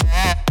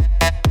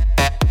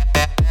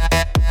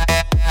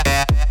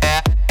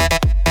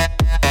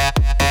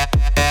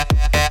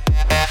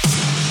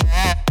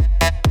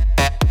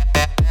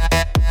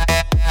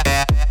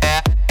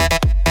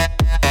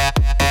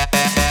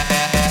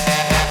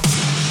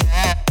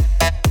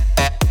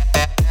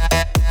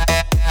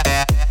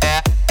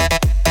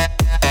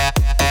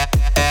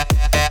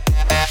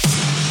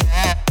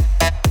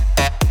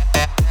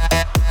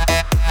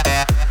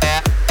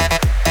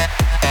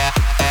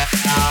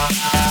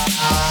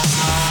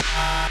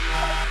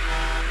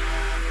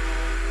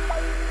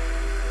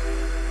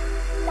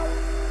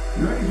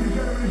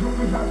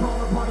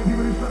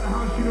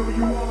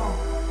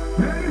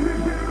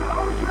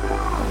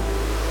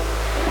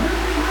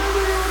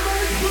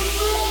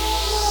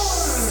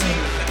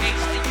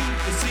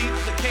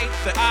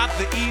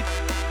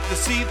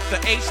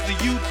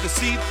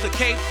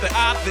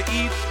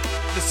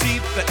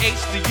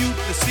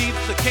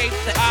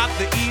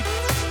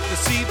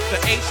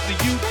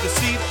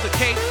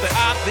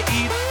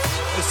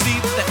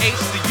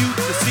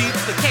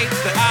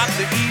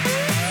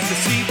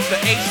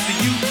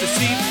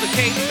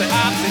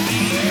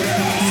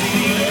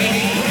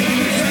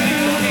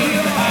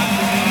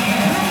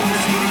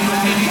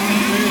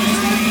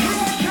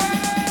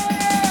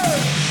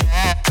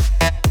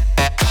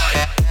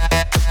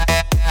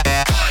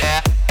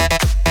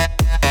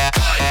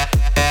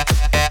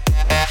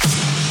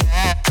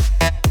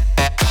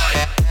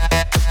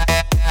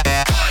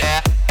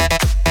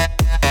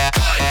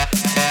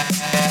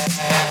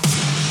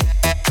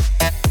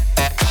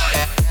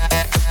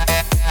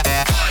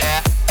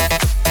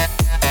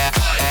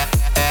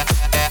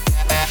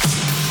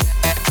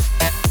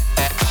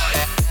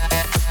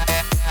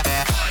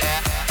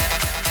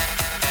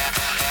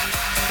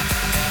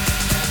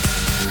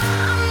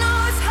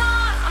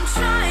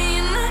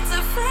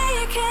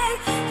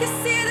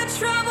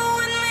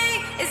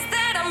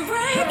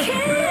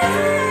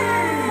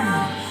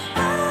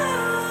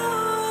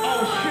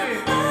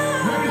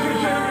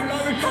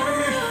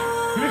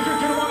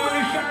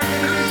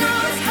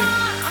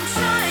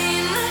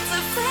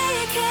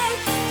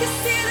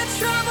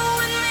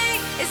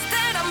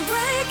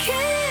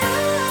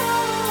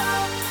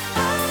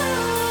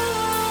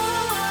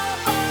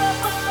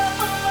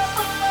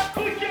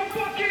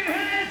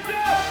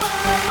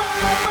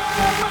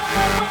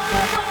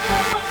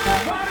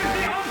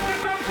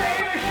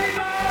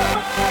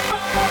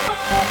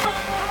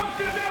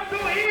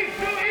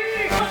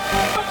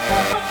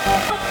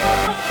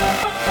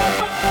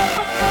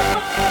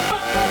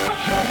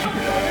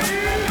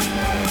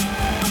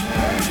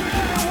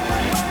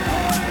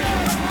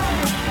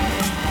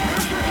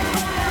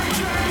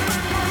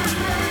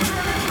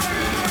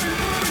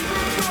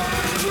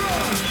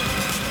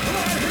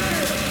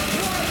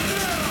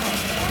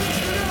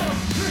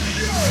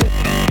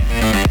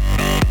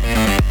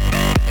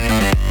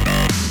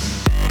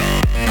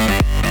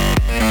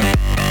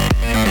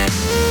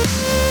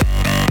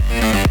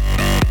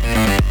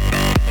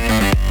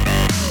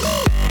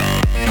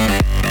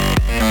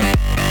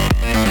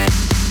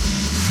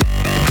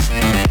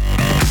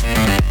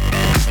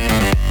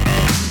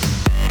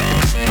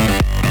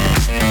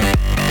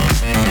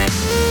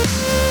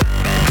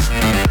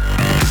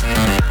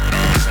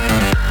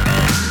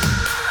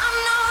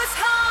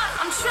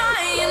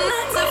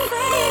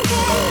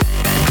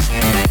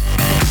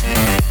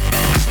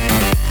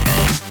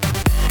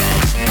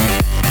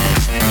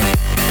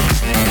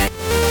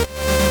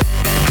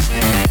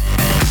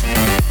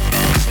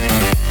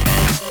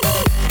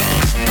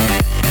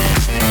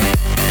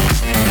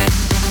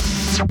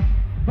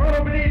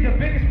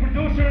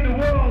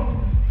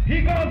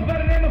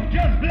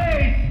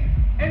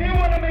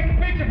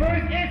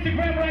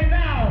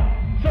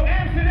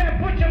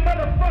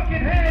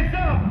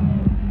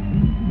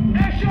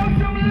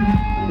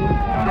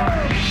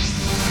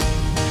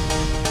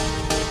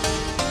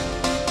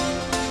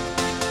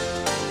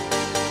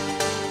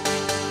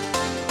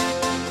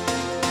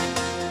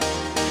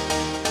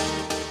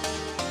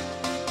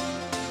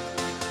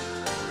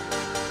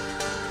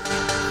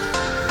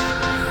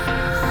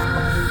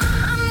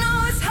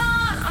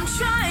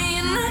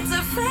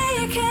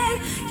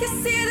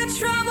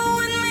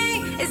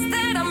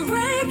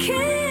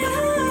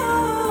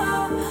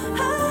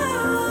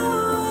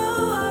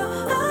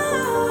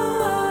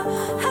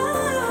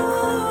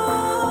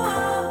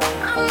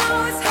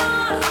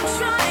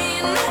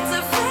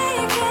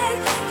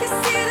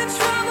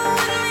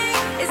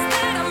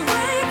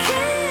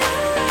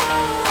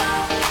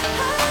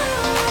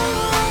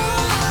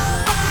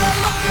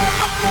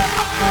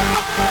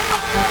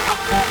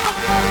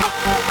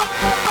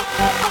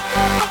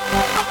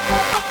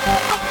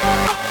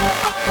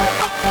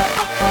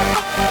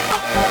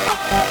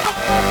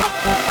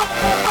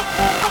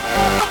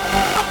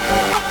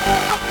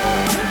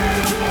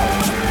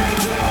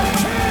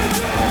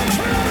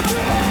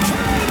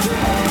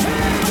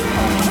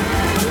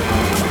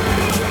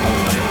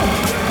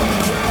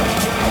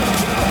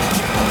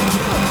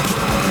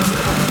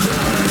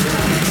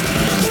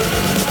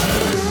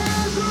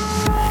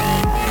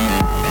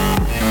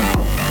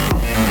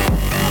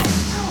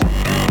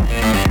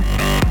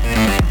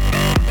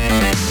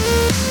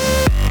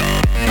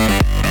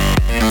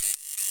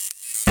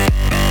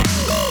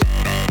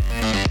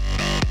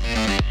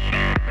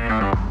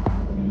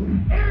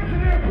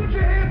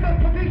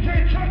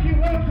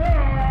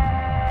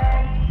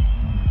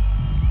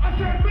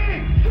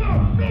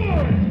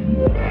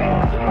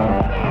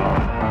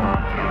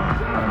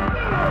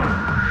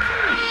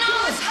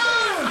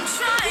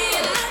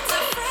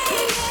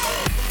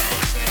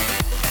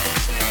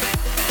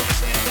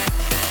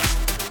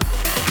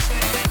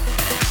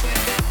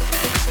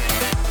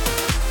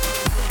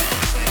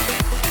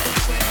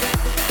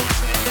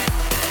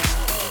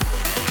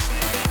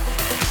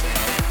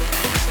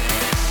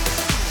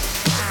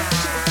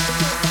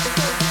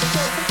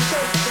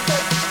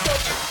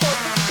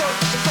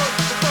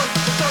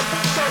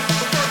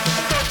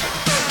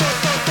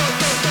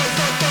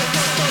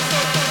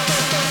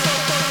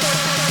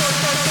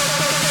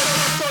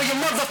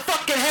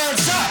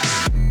 hands up.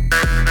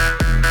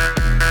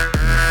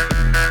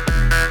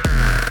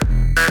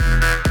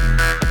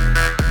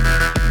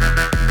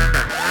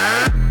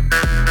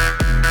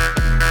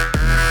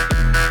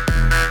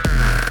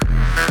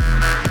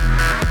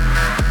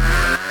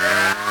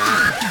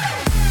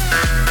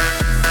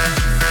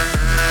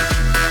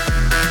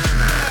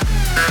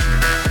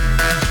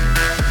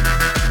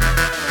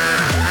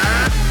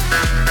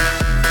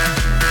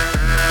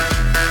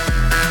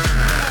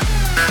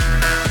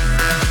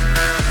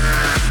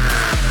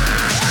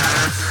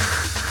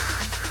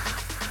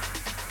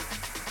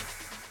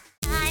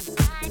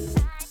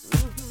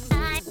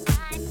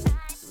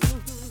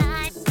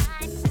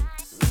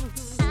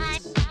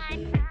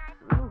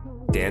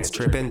 Dance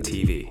Trippin'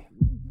 TV.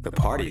 The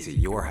party's at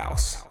your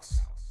house.